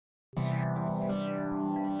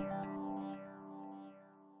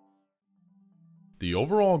The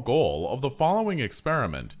overall goal of the following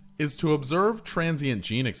experiment is to observe transient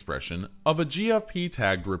gene expression of a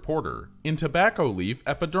GFP-tagged reporter in tobacco leaf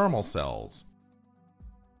epidermal cells.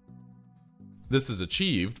 This is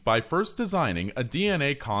achieved by first designing a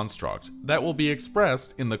DNA construct that will be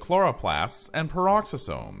expressed in the chloroplasts and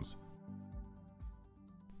peroxisomes.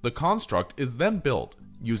 The construct is then built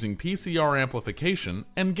using PCR amplification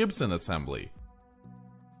and Gibson assembly.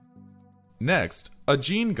 Next, a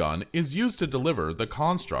gene gun is used to deliver the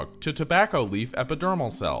construct to tobacco leaf epidermal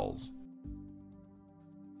cells.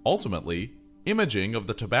 Ultimately, imaging of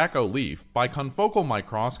the tobacco leaf by confocal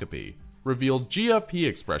microscopy reveals GFP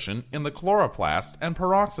expression in the chloroplast and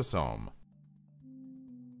peroxisome.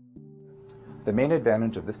 The main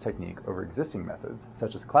advantage of this technique over existing methods,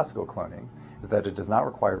 such as classical cloning, is that it does not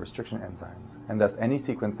require restriction enzymes, and thus any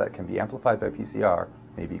sequence that can be amplified by PCR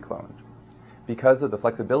may be cloned. Because of the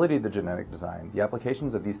flexibility of the genetic design, the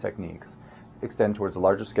applications of these techniques extend towards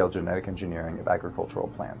larger-scale genetic engineering of agricultural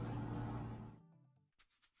plants.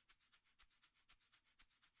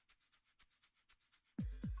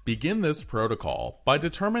 Begin this protocol by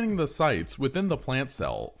determining the sites within the plant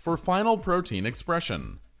cell for final protein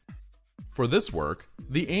expression. For this work,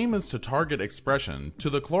 the aim is to target expression to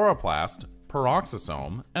the chloroplast,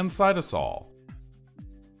 peroxisome, and cytosol.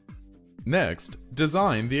 Next,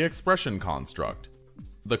 design the expression construct.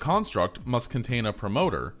 The construct must contain a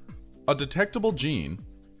promoter, a detectable gene,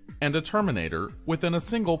 and a terminator within a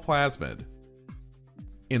single plasmid.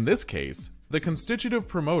 In this case, the constitutive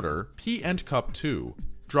promoter pEntCup2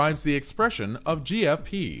 drives the expression of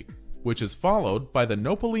GFP, which is followed by the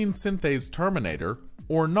nopalene synthase terminator,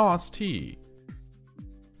 or NOS-T.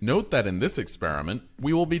 Note that in this experiment,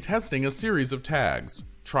 we will be testing a series of tags,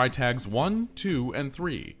 try tags 1, 2, and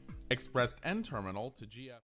 3, expressed N-terminal to GFP.